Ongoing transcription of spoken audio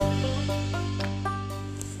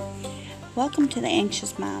Welcome to The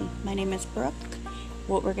Anxious Mom. My name is Brooke.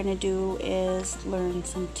 What we're going to do is learn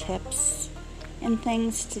some tips and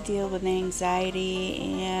things to deal with anxiety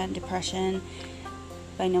and depression.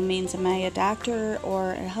 By no means am I a doctor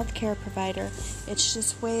or a healthcare provider. It's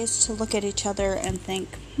just ways to look at each other and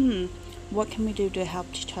think, what can we do to help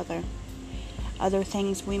each other? Other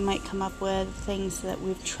things we might come up with, things that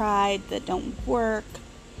we've tried that don't work,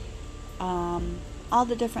 all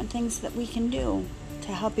the different things that we can do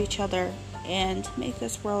to help each other and make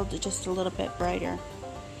this world just a little bit brighter.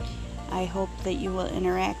 I hope that you will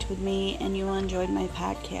interact with me and you will enjoy my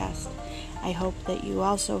podcast. I hope that you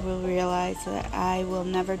also will realize that I will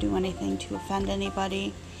never do anything to offend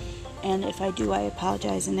anybody, and if I do, I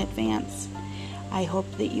apologize in advance. I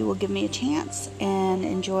hope that you will give me a chance and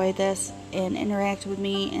enjoy this and interact with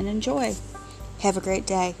me and enjoy. Have a great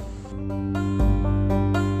day.